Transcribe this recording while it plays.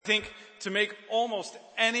I think to make almost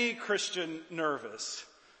any Christian nervous,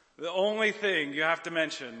 the only thing you have to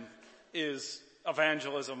mention is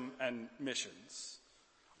evangelism and missions.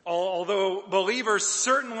 Although believers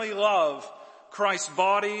certainly love Christ's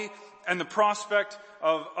body and the prospect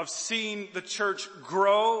of seeing the church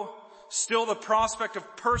grow, still the prospect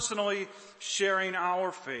of personally sharing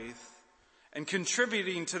our faith and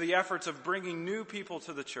contributing to the efforts of bringing new people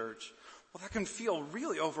to the church, well, that can feel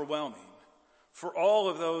really overwhelming for all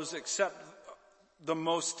of those except the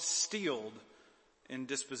most steeled in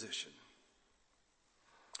disposition.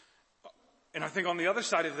 And I think on the other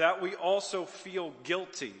side of that, we also feel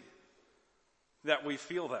guilty that we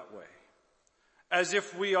feel that way. As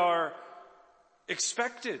if we are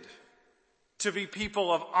expected to be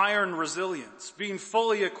people of iron resilience, being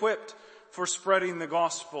fully equipped for spreading the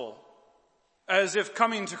gospel. As if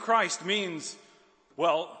coming to Christ means,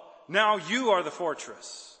 well, now you are the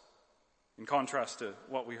fortress, in contrast to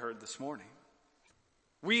what we heard this morning.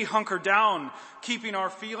 We hunker down, keeping our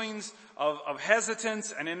feelings of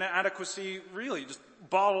hesitance and inadequacy really just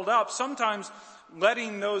bottled up, sometimes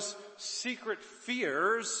letting those secret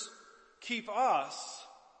fears keep us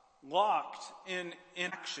locked in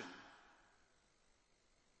inaction.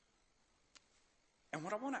 And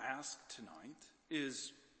what I want to ask tonight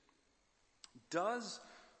is, does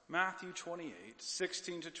Matthew 28,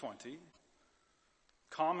 16 to 20,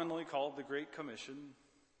 commonly called the Great Commission,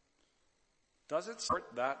 does it start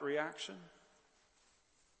that reaction?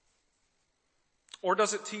 Or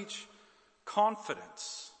does it teach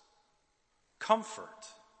confidence, comfort,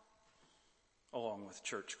 along with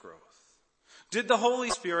church growth? Did the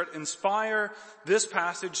Holy Spirit inspire this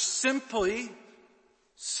passage simply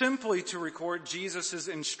to record Jesus'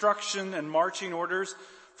 instruction and marching orders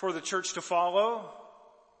for the church to follow?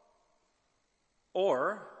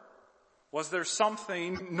 Or was there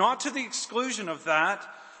something, not to the exclusion of that,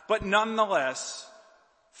 but nonetheless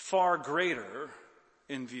far greater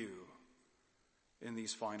in view in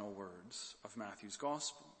these final words of Matthew's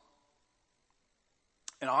gospel?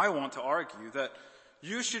 And I want to argue that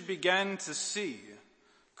you should begin to see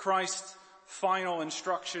Christ's final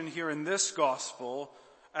instruction here in this gospel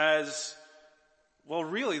as, well,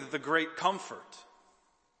 really the great comfort.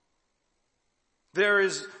 There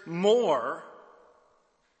is more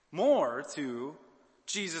to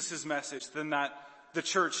Jesus' message than that the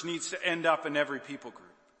church needs to end up in every people group.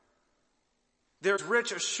 There's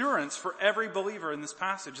rich assurance for every believer in this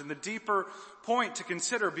passage, and the deeper point to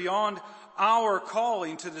consider beyond our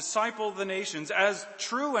calling to disciple the nations, as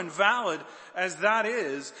true and valid as that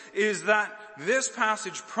is that this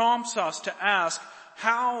passage prompts us to ask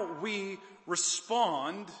how we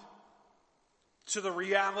respond to the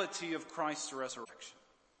reality of Christ's resurrection.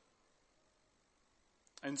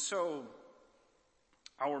 And so,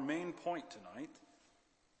 our main point tonight,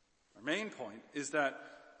 is that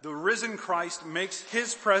the risen Christ makes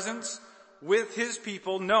his presence with his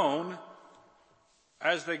people known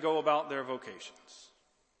as they go about their vocations.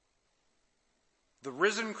 The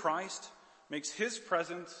risen Christ makes his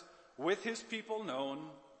presence with his people known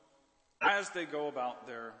as they go about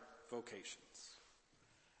their vocations.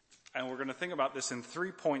 And we're going to think about this in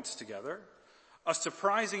 3 points together: a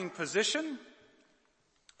surprising position,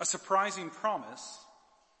 a surprising promise,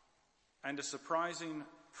 and a surprising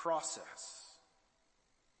process.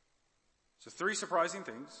 So 3 surprising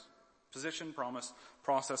things: position, promise,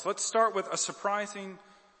 process. Let's start with a surprising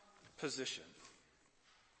position.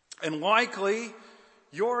 And likely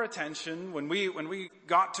your attention, when we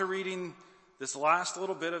got to reading this last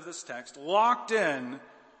little bit of this text, locked in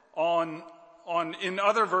on in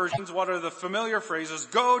other versions what are the familiar phrases: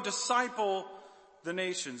 go disciple the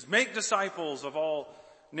nations, make disciples of all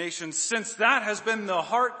nations, since that has been the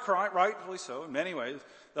heart cry, rightfully so in many ways,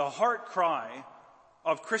 the heart cry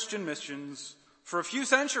of Christian missions for a few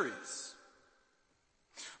centuries.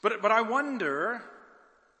 But I wonder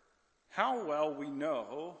how well we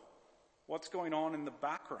know what's going on in the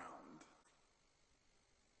background.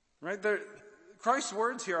 Right? Christ's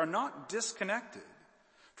words here are not disconnected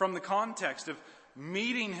from the context of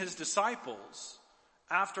meeting his disciples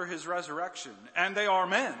after his resurrection, and they are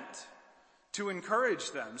meant to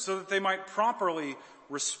encourage them so that they might properly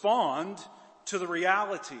respond to the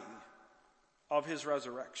reality of his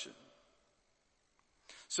resurrection.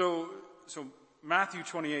 So Matthew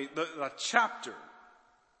 28, the chapter,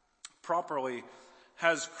 properly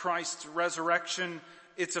has Christ's resurrection,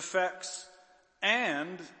 its effects,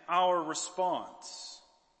 and our response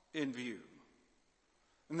in view.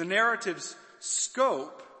 And the narrative's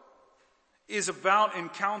scope is about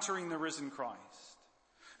encountering the risen Christ.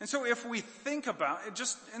 And so if we think about,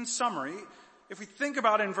 just in summary, if we think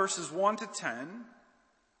about in verses 1 to 10,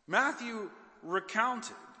 Matthew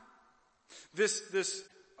recounted this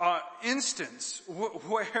instance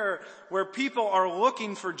where people are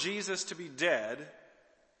looking for Jesus to be dead,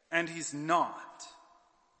 and he's not.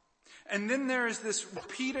 And then there is this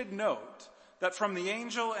repeated note that from the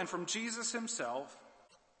angel and from Jesus himself,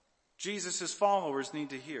 Jesus' followers need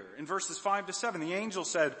to hear. In verses 5-7, the angel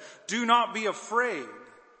said, "Do not be afraid,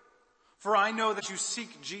 for I know that you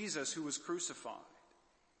seek Jesus who was crucified.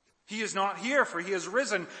 He is not here, for he has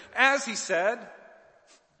risen, as he said.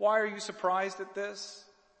 Why are you surprised at this?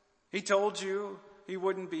 He told you he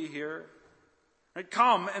wouldn't be here. Right?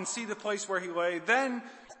 Come and see the place where he lay. Then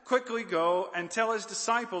quickly go and tell his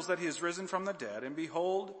disciples that he has risen from the dead. And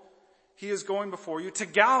behold, he is going before you to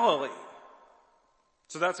Galilee."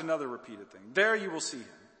 So that's another repeated thing. There you will see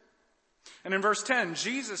him. And in verse 10,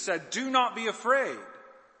 Jesus said, "Do not be afraid.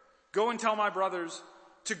 Go and tell my brothers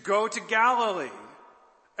to go to Galilee.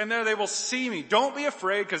 And there they will see me." Don't be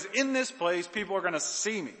afraid, because in this place people are going to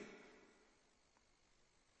see me.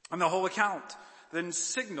 And the whole account then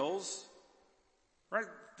signals, right?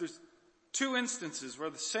 There's two instances where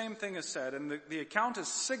the same thing is said, and the account is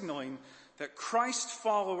signaling that Christ's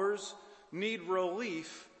followers need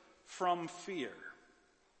relief from fear.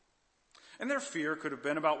 And their fear could have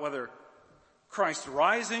been about whether Christ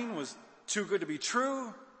rising was too good to be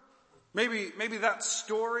true. Maybe that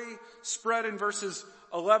story spread in verses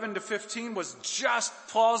 11-15 was just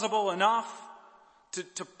plausible enough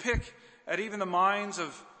to pick at even the minds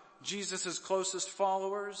of Jesus' closest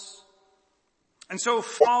followers. And so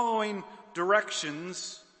following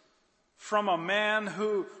directions from a man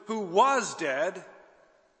who was dead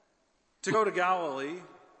to go to Galilee,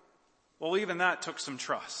 well, even that took some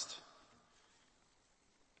trust.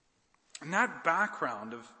 And that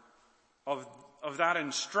background of that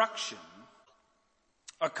instruction,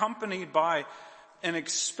 accompanied by an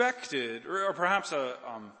expected or perhaps a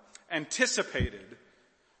anticipated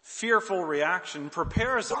fearful reaction,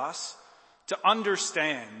 prepares us to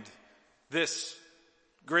understand this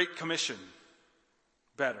Great Commission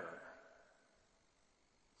better.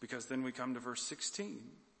 Because then we come to verse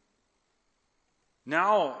 16.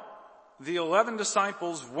 Now the 11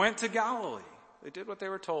 disciples went to Galilee. They did what they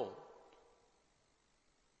were told.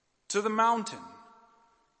 To the mountain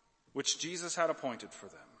which Jesus had appointed for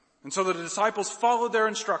them. And so the disciples followed their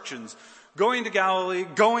instructions, going to Galilee,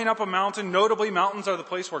 going up a mountain. Notably, mountains are the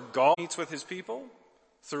place where God meets with his people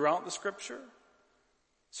throughout the scripture.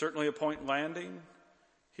 Certainly a point landing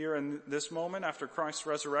here in this moment after Christ's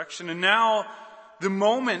resurrection. And now the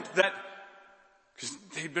moment that, because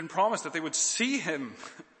they'd been promised that they would see him,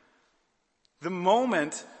 the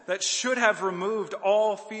moment that should have removed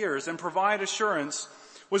all fears and provide assurance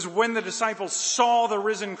was when the disciples saw the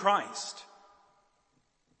risen Christ.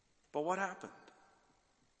 But what happened?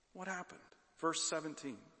 What happened? Verse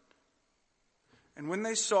 17. And when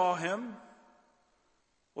they saw him,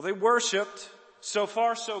 well, they worshiped. So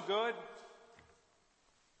far, so good.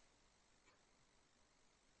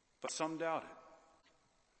 But some doubted.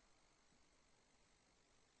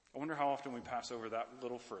 I wonder how often we pass over that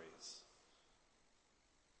little phrase.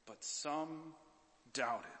 But some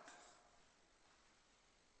doubted.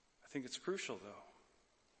 I think it's crucial, though.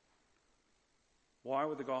 Why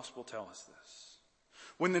would the gospel tell us this?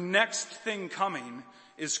 When the next thing coming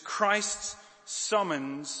is Christ's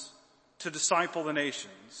summons to disciple the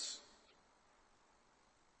nations.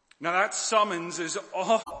 Now that summons is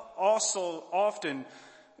also often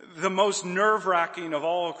the most nerve-wracking of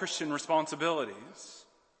all Christian responsibilities.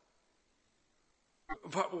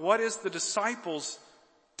 But what is the disciples'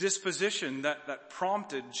 disposition that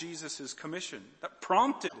prompted Jesus' commission? That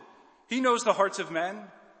prompted. He knows the hearts of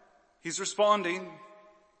men. He's responding.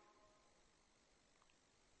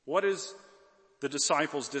 What is the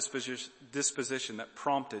disciples' disposition that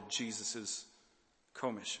prompted Jesus'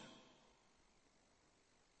 commission?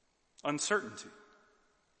 Uncertainty.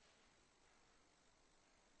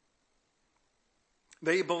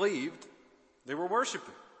 They believed, they were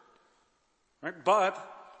worshiping. Right? But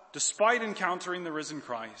despite encountering the risen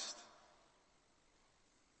Christ,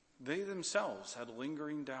 they themselves had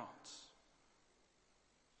lingering doubts.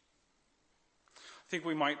 I think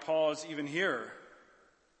we might pause even here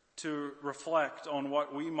to reflect on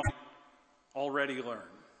what we might already learn.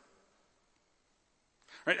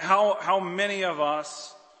 Right? How many of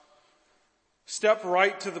us step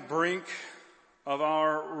right to the brink of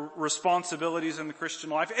our responsibilities in the Christian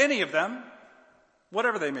life, any of them,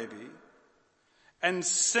 whatever they may be, and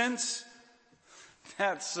sense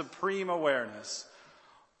that supreme awareness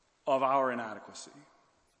of our inadequacy.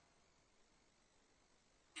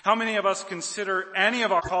 How many of us consider any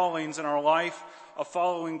of our callings in our life of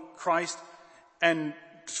following Christ and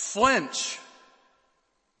flinch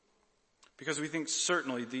because we think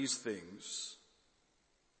certainly these things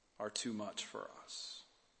are too much for us.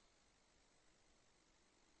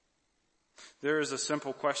 There is a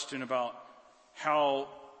simple question about how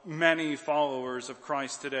many followers of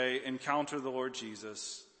Christ today encounter the Lord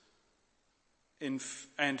Jesus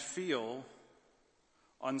and feel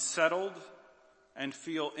unsettled and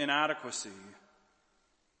feel inadequacy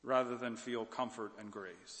rather than feel comfort and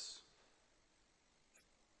grace.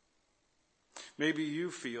 Maybe you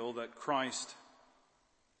feel that Christ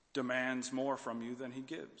demands more from you than he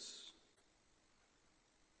gives.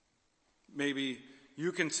 Maybe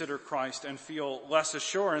you consider Christ and feel less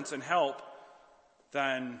assurance and help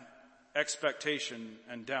than expectation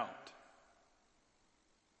and doubt.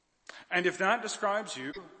 And if that describes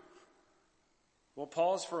you, well,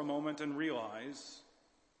 pause for a moment and realize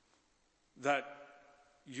that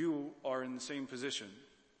you are in the same position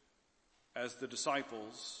as the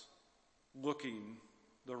disciples looking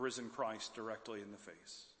the risen Christ directly in the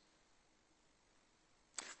face.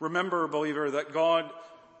 Remember, believer, that God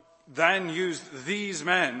then used these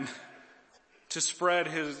men to spread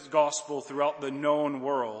his gospel throughout the known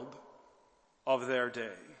world of their day.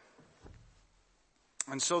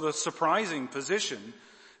 And so the surprising position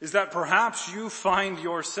is that perhaps you find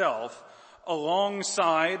yourself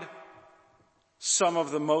alongside some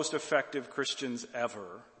of the most effective Christians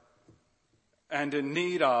ever and in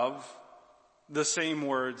need of the same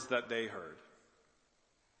words that they heard.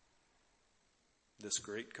 This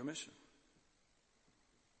Great Commission.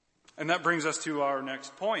 And that brings us to our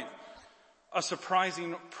next point. A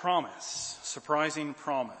surprising promise. Surprising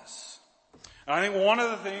promise. And I think one of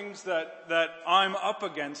the things that I'm up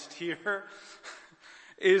against here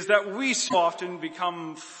is that we so often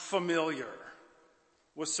become familiar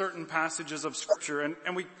with certain passages of Scripture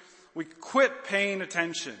and we quit paying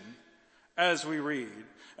attention as we read.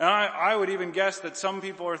 And I would even guess that some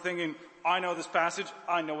people are thinking, I know this passage,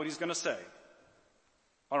 I know what he's going to say.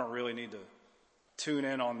 I don't really need to tune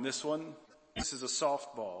in on this one. This is a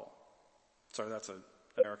softball. Sorry, that's an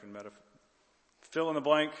American metaphor. Fill in the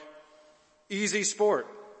blank. Easy sport.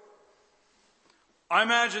 I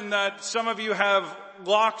imagine that some of you have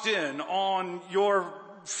locked in on your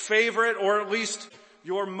favorite, or at least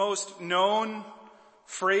your most known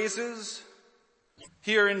phrases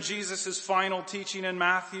here in Jesus' final teaching in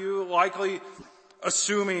Matthew, likely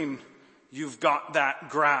assuming you've got that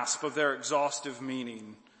grasp of their exhaustive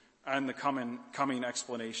meaning and the coming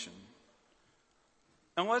explanation.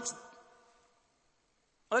 And let's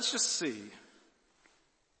just see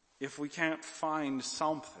if we can't find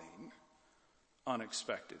something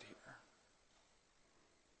unexpected here.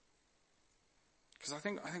 Because I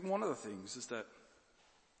think one of the things is that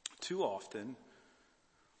too often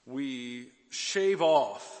we shave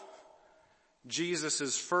off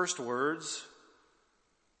Jesus' first words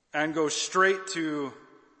and go straight to,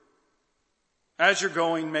 as you're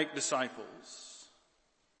going, make disciples.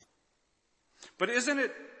 But isn't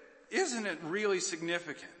it really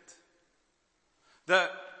significant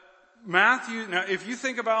that Matthew, now if you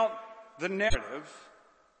think about the narrative,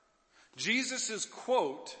 Jesus'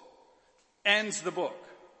 quote ends the book.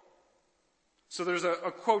 So there's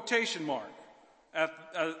a quotation mark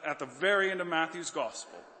at the very end of Matthew's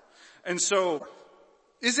gospel. And so,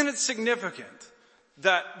 isn't it significant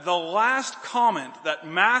that the last comment that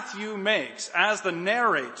Matthew makes as the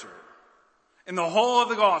narrator in the whole of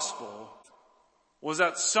the gospel was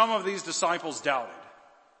that some of these disciples doubted?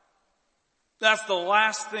 That's the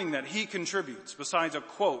last thing that he contributes besides a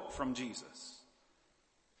quote from Jesus.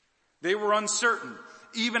 They were uncertain,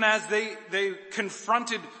 even as they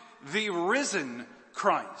confronted the risen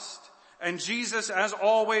Christ. And Jesus, as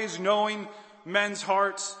always, knowing men's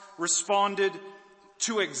hearts, responded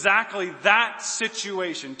to exactly that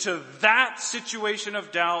situation,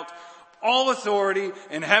 of doubt. All authority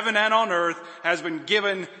in heaven and on earth has been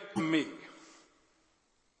given to me.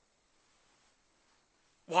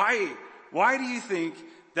 Why do you think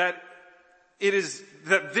that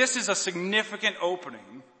this is a significant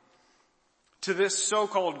opening to this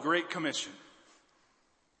so-called Great Commission?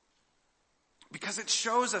 Because it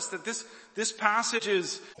shows us that this passage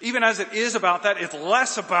is, even as it is about that, it's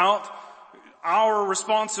less about our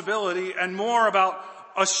responsibility and more about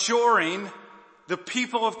assuring the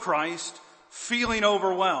people of Christ feeling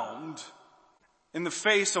overwhelmed in the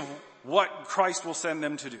face of what Christ will send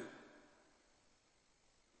them to do.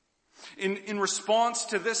 In response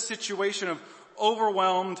to this situation of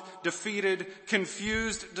overwhelmed, defeated,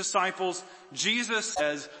 confused disciples, Jesus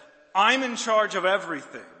says, I'm in charge of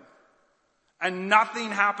everything. And nothing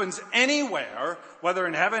happens anywhere, whether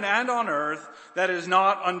in heaven and on earth, that is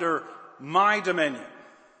not under my dominion.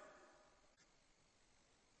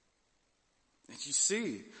 And you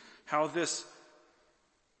see how this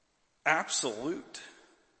absolute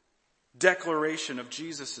declaration of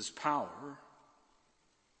Jesus' power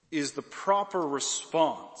is the proper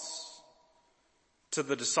response to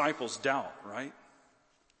the disciples' doubt, right?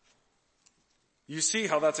 You see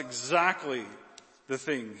how that's exactly the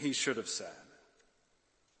thing he should have said.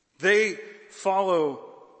 They follow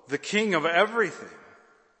the King of everything.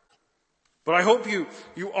 But I hope you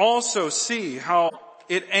also see how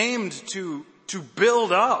it aimed to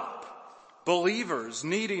build up believers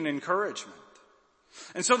needing encouragement.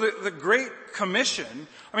 And so the Great Commission,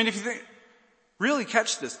 if you really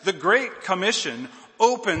catch this, the Great Commission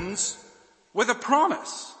opens with a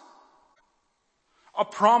promise. A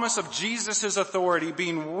promise of Jesus' authority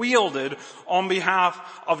being wielded on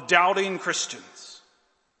behalf of doubting Christians.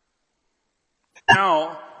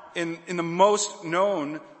 Now, in the most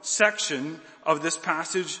known section of this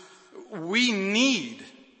passage, we need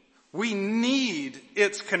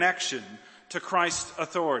its connection to Christ's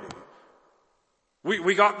authority.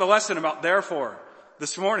 We got the lesson about therefore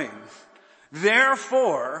this morning.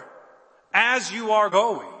 Therefore, as you are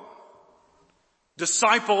going,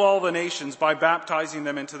 disciple all the nations by baptizing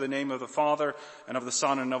them into the name of the Father and of the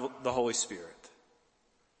Son and of the Holy Spirit.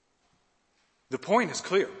 The point is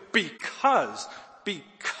clear.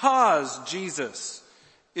 Because Jesus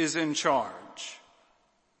is in charge,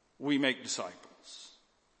 we make disciples.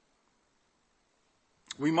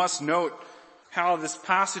 We must note how this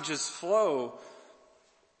passage's flow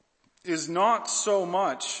is not so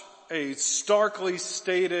much a starkly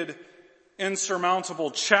stated,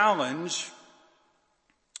 insurmountable challenge,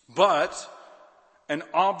 but an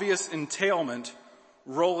obvious entailment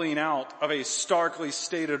rolling out of a starkly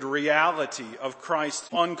stated reality of Christ's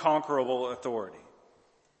unconquerable authority.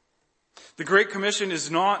 The Great Commission is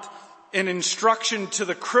not an instruction to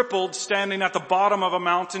the crippled standing at the bottom of a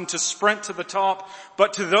mountain to sprint to the top,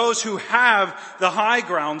 but to those who have the high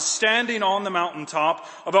ground standing on the mountaintop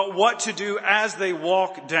about what to do as they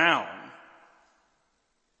walk down.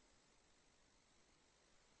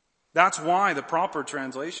 That's why the proper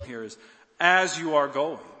translation here is, as you are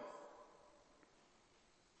going.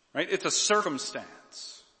 Right? It's a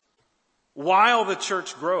circumstance. While the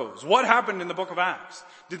church grows. What happened in the book of Acts?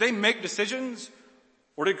 Did they make decisions?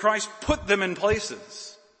 Or did Christ put them in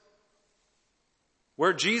places?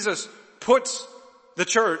 Where Jesus puts the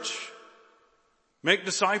church, make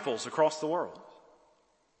disciples across the world.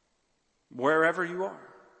 Wherever you are.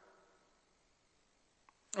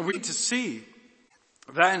 We need to see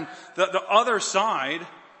then the other side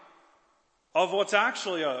of what's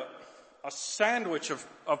actually a sandwich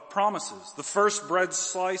of promises. The first bread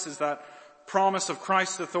slice is that promise of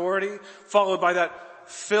Christ's authority, followed by that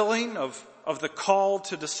filling of the call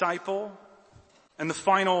to disciple. And the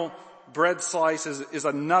final bread slice is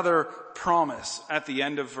another promise at the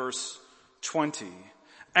end of verse 20.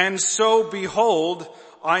 And so behold,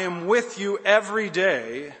 I am with you every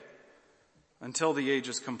day until the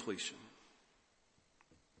age's completion.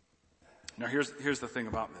 Now here's the thing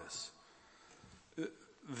about this.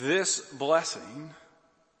 This blessing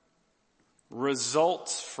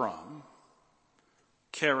results from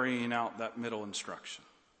carrying out that middle instruction.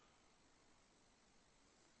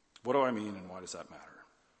 What do I mean and why does that matter?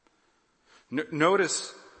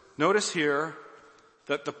 Notice here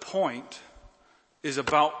that the point is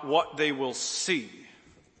about what they will see.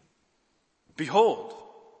 Behold,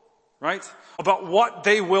 right? About what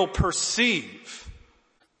they will perceive.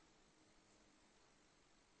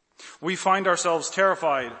 We find ourselves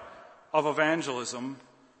terrified of evangelism,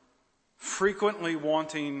 frequently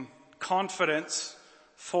wanting confidence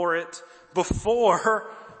for it before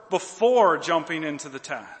jumping into the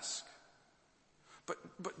task.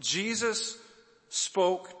 But Jesus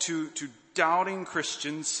spoke to doubting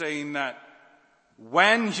Christians saying that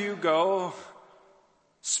when you go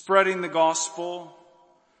spreading the gospel,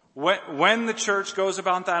 when the church goes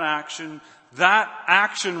about that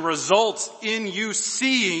action results in you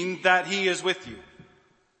seeing that he is with you.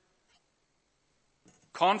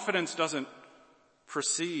 Confidence doesn't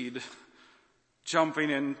precede jumping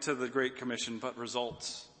into the Great Commission, but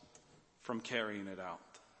results from carrying it out.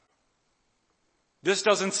 This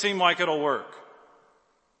doesn't seem like it'll work.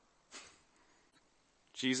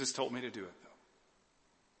 Jesus told me to do it though.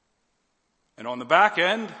 And on the back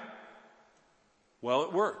end, well,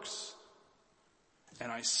 it works.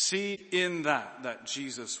 And I see in that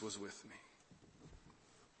Jesus was with me.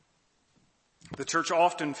 The church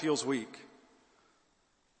often feels weak,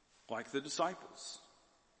 like the disciples,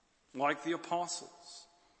 like the apostles.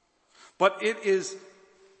 But it is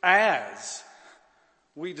as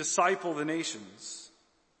we disciple the nations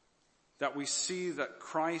that we see that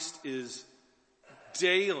Christ is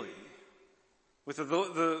daily. With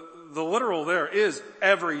the literal there is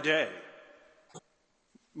every day.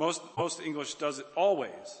 Most English does it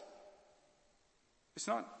always. It's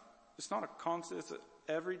not a constant, it's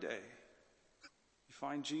every day. You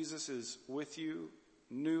find Jesus is with you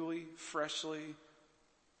newly, freshly,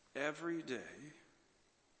 every day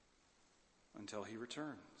until he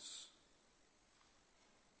returns.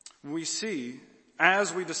 We see,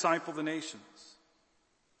 as we disciple the nations,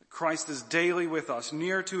 that Christ is daily with us,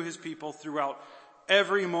 near to his people throughout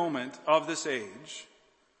every moment of this age,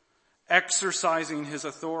 exercising his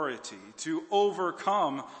authority to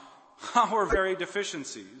overcome our very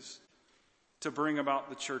deficiencies to bring about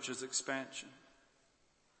the church's expansion.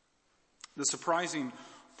 The surprising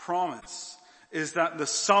promise is that the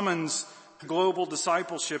summons to global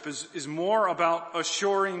discipleship is more about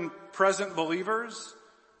assuring present believers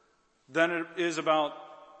than it is about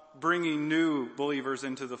bringing new believers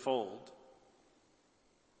into the fold.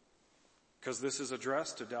 Because this is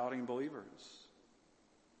addressed to doubting believers.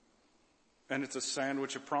 And it's a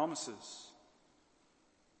sandwich of promises.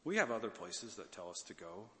 We have other places that tell us to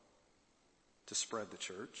go to spread the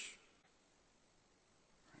church.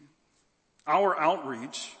 Our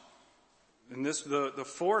outreach, and the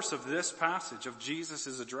force of this passage of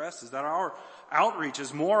Jesus' address is that our outreach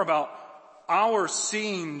is more about our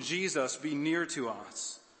seeing Jesus be near to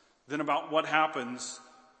us than about what happens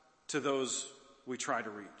to those we try to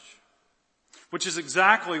reach. Which is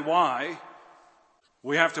exactly why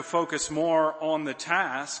we have to focus more on the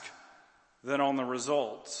task than on the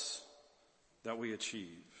results that we achieve.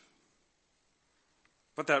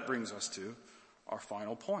 But that brings us to our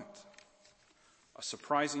final point. A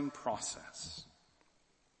surprising process.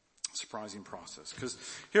 Surprising process. Because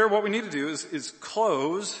here what we need to do is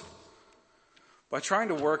close by trying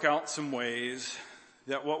to work out some ways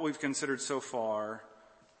that what we've considered so far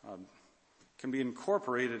can be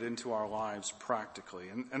incorporated into our lives practically.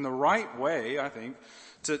 And the right way, I think,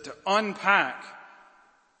 to unpack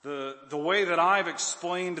the way that I've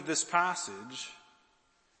explained this passage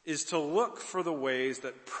is to look for the ways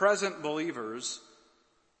that present believers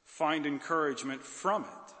find encouragement from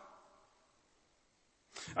it.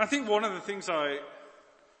 I think one of the things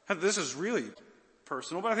this is really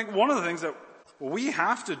personal, but I think one of the things that we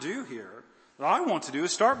have to do here, that I want to do,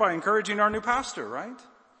 is start by encouraging our new pastor, right?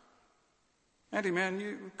 Andy, man,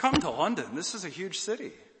 you come to London. This is a huge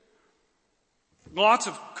city. Lots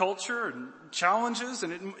of culture and challenges,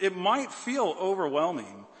 and it might feel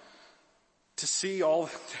overwhelming to see all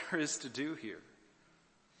that there is to do here.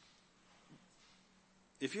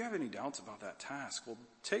 If you have any doubts about that task, well,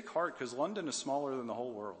 take heart, because London is smaller than the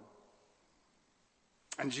whole world.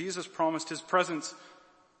 And Jesus promised his presence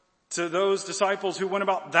to those disciples who went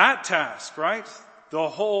about that task, right? The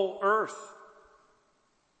whole earth.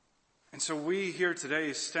 And so we here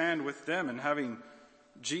today stand with them in having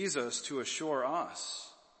Jesus to assure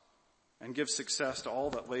us and give success to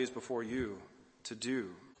all that lays before you to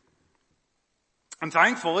do. And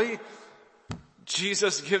thankfully,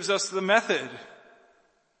 Jesus gives us the method,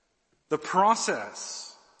 the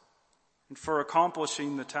process for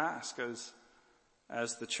accomplishing the task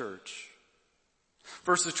as the church.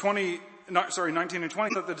 Verses 19 and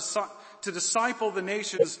 20, to disciple the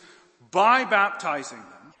nations by baptizing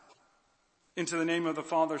them into the name of the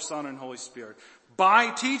Father, Son, and Holy Spirit,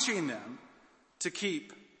 by teaching them to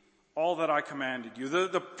keep all that I commanded you.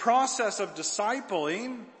 The process of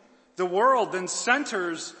discipling the world then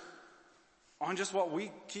centers on just what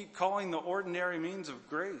we keep calling the ordinary means of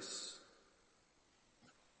grace.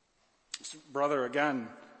 Brother, again,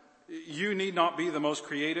 you need not be the most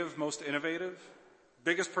creative, most innovative,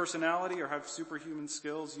 biggest personality, or have superhuman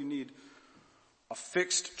skills. You need a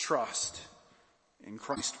fixed trust in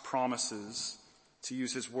Christ's promises to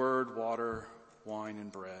use his word, water, wine,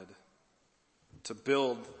 and bread to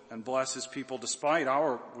build and bless his people despite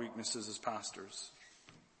our weaknesses as pastors.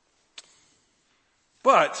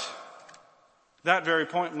 But that very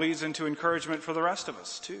point leads into encouragement for the rest of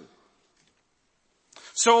us too.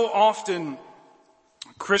 So often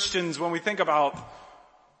Christians, when we think about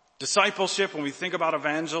discipleship, when we think about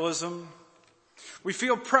evangelism, we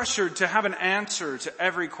feel pressured to have an answer to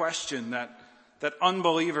every question that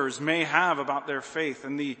unbelievers may have about their faith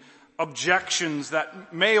and the objections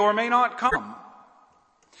that may or may not come.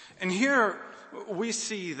 And here we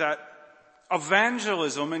see that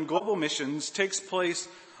evangelism and global missions takes place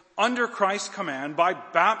under Christ's command by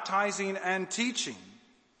baptizing and teaching.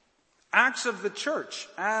 Acts of the church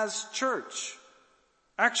as church.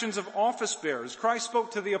 Actions of office bearers. Christ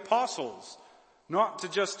spoke to the apostles, not to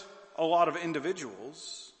just a lot of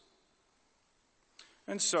individuals.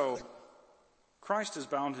 And so, Christ has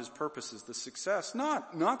bound his purposes, the success,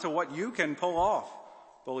 not to what you can pull off,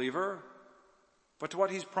 believer, but to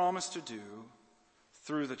what he's promised to do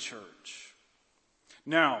through the church.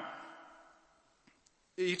 Now,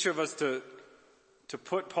 each of us to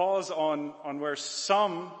put pause on where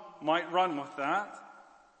some might run with that,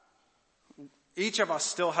 each of us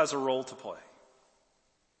still has a role to play.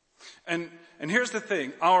 And here's the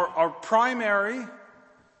thing, our primary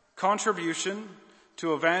contribution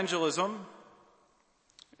to evangelism,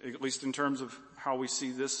 at least in terms of how we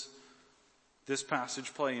see this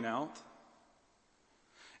passage playing out,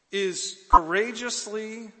 is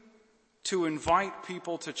courageously to invite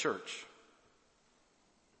people to church.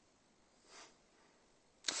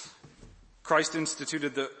 Christ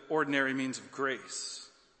instituted the ordinary means of grace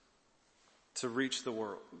to reach the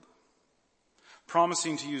world,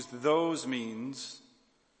 promising to use those means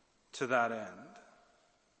to that end.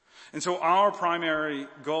 And so our primary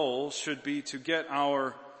goal should be to get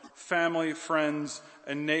our family, friends,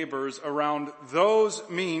 and neighbors around those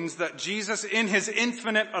means that Jesus, in his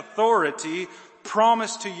infinite authority,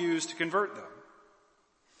 promised to use to convert them.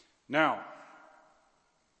 Now,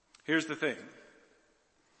 here's the thing.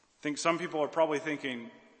 I think some people are probably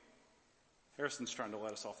thinking, Harrison's trying to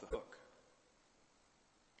let us off the hook.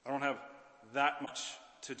 I don't have that much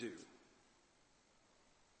to do.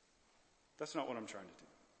 That's not what I'm trying to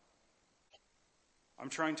do. I'm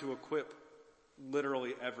trying to equip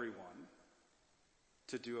literally everyone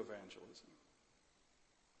to do evangelism.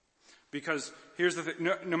 Because here's the thing,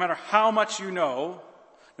 no matter how much you know,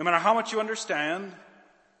 no matter how much you understand,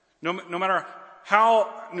 no matter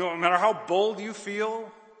how bold you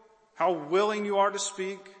feel, how willing you are to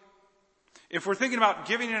speak, if we're thinking about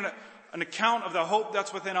giving an account of the hope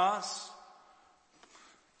that's within us,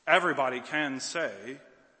 everybody can say,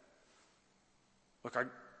 look,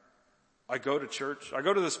 I go to church, I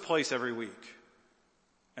go to this place every week,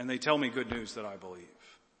 and they tell me good news that I believe.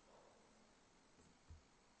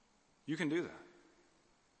 You can do that.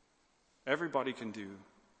 Everybody can do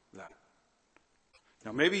that.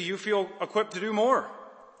 Now maybe you feel equipped to do more.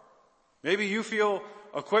 Maybe you feel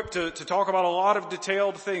equipped to talk about a lot of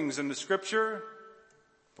detailed things in the scripture.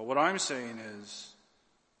 But what I'm saying is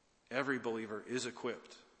every believer is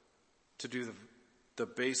equipped to do the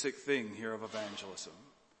basic thing here of evangelism.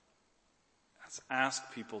 That's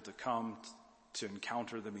ask people to come to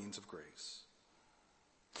encounter the means of grace.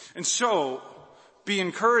 And so, be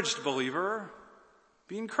encouraged, believer.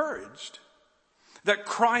 Be encouraged that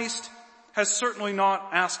Christ has certainly not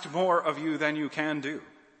asked more of you than you can do.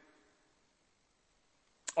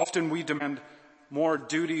 Often we demand more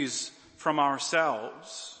duties from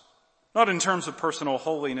ourselves, not in terms of personal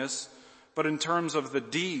holiness, but in terms of the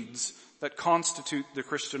deeds that constitute the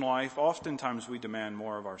Christian life. Oftentimes we demand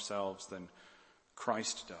more of ourselves than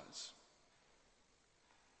Christ does.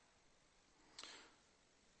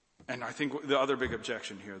 And I think the other big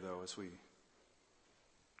objection here, though, as we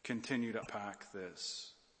continue to unpack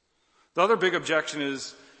this, the other big objection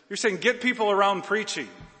is you're saying get people around preaching.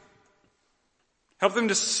 Help them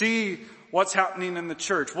to see what's happening in the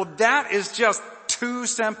church. Well, that is just too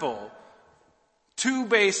simple, too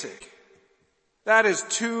basic. That is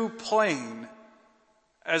too plain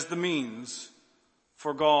as the means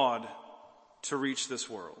for God to reach this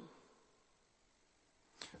world.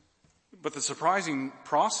 But the surprising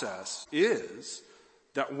process is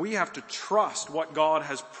that we have to trust what God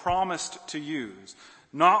has promised to use,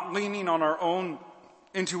 not leaning on our own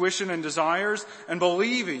intuition and desires, and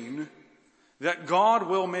believing that God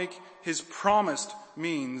will make his promised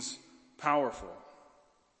means powerful.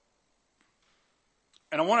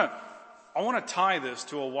 And I want to tie this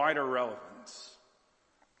to a wider relevance,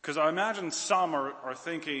 because I imagine some are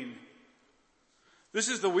thinking, this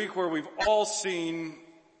is the week where we've all seen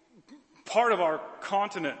part of our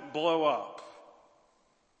continent blow up.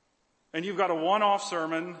 And you've got a one-off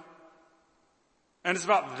sermon, and it's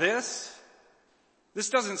about this? This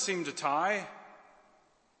doesn't seem to tie.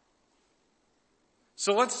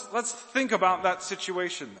 So let's think about that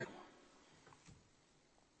situation.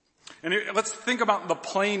 And let's think about the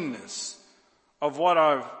plainness of what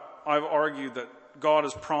I've argued that God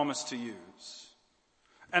has promised to use.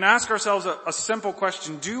 And ask ourselves a simple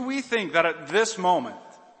question. Do we think that at this moment,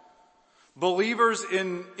 believers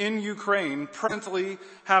in Ukraine presently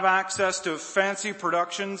have access to fancy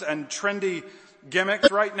productions and trendy gimmicks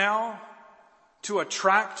right now to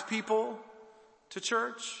attract people to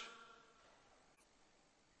church?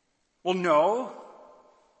 Well, no,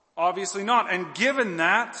 obviously not. And given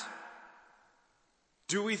that,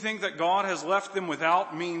 do we think that God has left them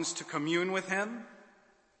without means to commune with him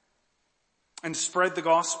and spread the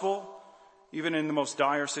gospel even in the most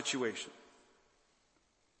dire situation?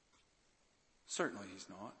 Certainly he's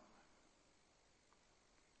not.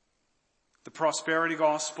 The prosperity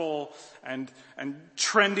gospel and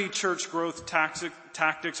trendy church growth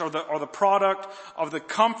tactics are the product of the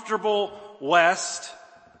comfortable West,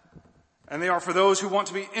 and they are for those who want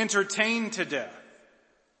to be entertained to death,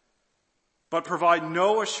 but provide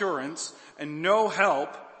no assurance and no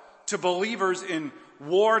help to believers in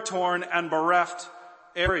war-torn and bereft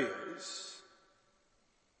areas.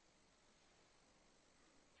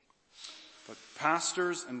 But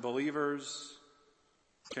pastors and believers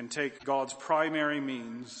can take God's primary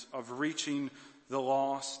means of reaching the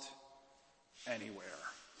lost anywhere.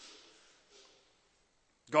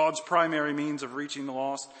 God's primary means of reaching the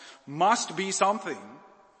lost must be something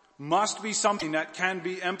that can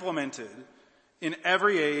be implemented in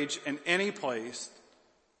every age and any place,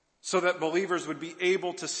 so that believers would be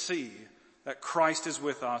able to see that Christ is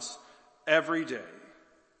with us every day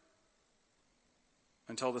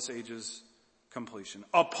until this age's completion,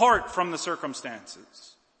 apart from the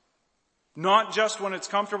circumstances. Not just when it's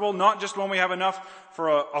comfortable, not just when we have enough for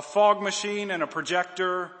a fog machine and a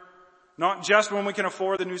projector, not just when we can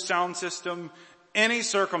afford the new sound system. Any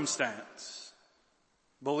circumstance,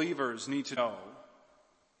 believers need to know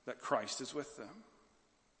that Christ is with them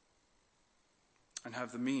and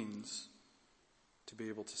have the means to be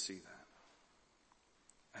able to see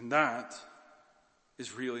that. And that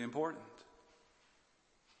is really important.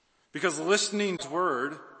 Because listening to the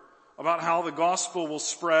word about how the gospel will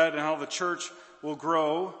spread and how the church will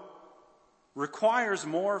grow requires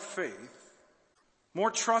more faith, more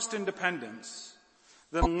trust and dependence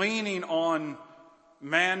than leaning on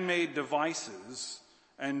man-made devices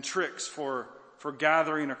and tricks for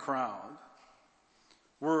gathering a crowd.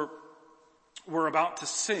 We're about to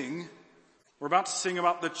sing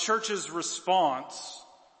about the church's response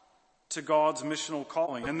to God's missional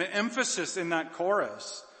calling. And the emphasis in that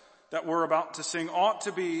chorus that we're about to sing ought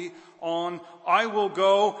to be on, I will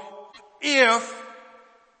go if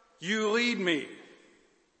you lead me.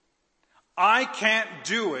 I can't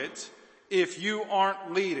do it if you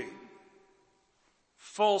aren't leading.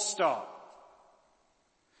 Full stop.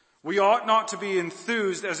 We ought not to be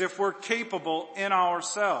enthused as if we're capable in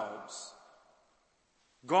ourselves.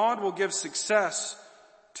 God will give success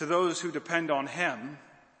to those who depend on Him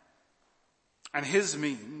and His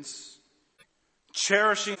means,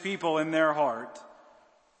 cherishing people in their heart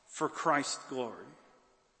for Christ's glory.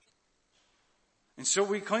 And so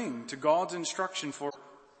we cling to God's instruction for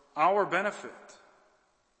our benefit,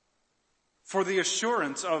 for the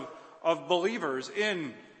assurance of believers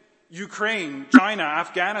in Ukraine, China,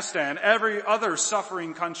 Afghanistan, every other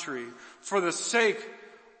suffering country, for the sake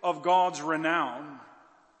of God's renown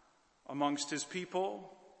amongst His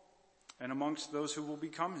people and amongst those who will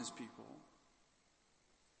become His people.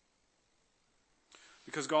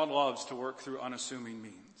 Because God loves to work through unassuming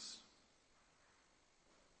means.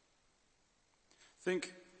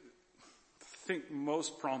 Think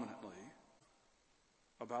most prominently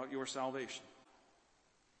about your salvation.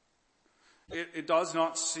 It does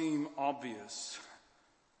not seem obvious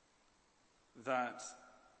that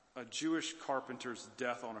a Jewish carpenter's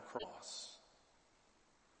death on a cross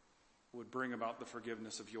would bring about the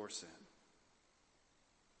forgiveness of your sin.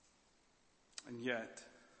 And yet,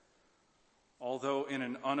 although in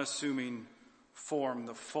an unassuming form,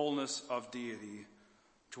 the fullness of deity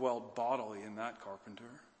dwelled bodily in that carpenter,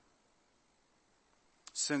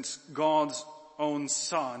 since God's own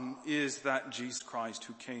Son is that Jesus Christ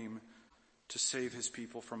who came to save His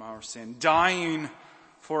people from our sin, dying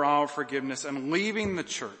for our forgiveness and leaving the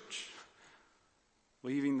church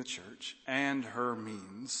and her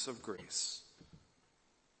means of grace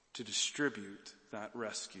to distribute that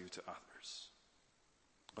rescue to others.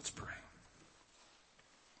 Let's pray.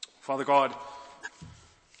 Father God,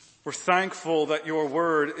 we're thankful that your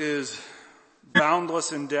word is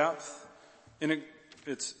boundless in depth,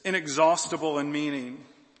 it's inexhaustible in meaning.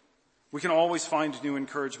 We can always find new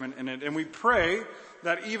encouragement in it. And we pray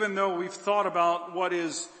that even though we've thought about what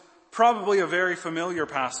is probably a very familiar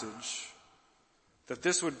passage, that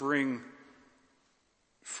this would bring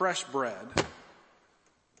fresh bread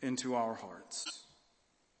into our hearts,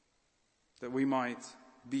 that we might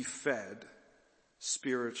be fed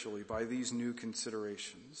spiritually by these new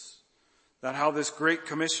considerations, that how this great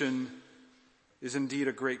commission is indeed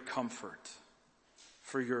a great comfort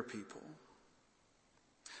for your people,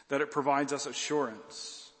 that it provides us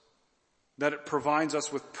assurance, that it provides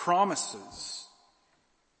us with promises,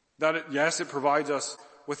 that it provides us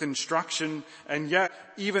with instruction, and yet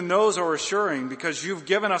even those are assuring because you've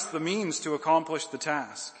given us the means to accomplish the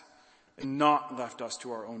task and not left us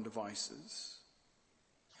to our own devices.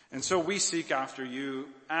 And so we seek after you,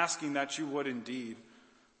 asking that you would indeed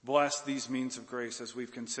bless these means of grace as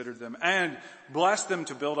we've considered them, and bless them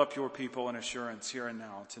to build up your people in assurance here and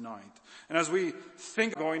now tonight. And as we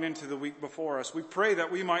think going into the week before us, we pray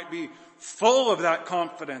that we might be full of that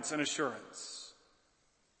confidence and assurance.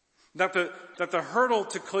 That the hurdle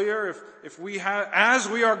to clear, if we have, as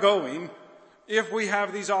we are going, if we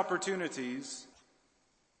have these opportunities,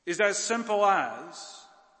 is as simple as,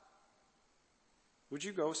 would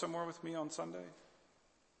you go somewhere with me on Sunday?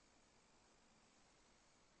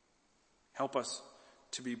 Help us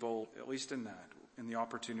to be bold, at least in that, in the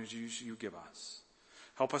opportunities you give us.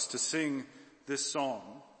 Help us to sing this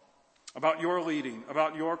song about your leading,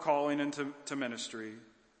 about your calling into ministry,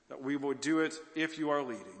 that we would do it if you are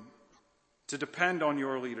leading, to depend on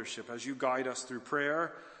your leadership as you guide us through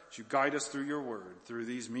prayer, as you guide us through your word, through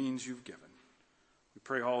these means you've given. We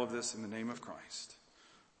pray all of this in the name of Christ.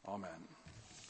 Amen.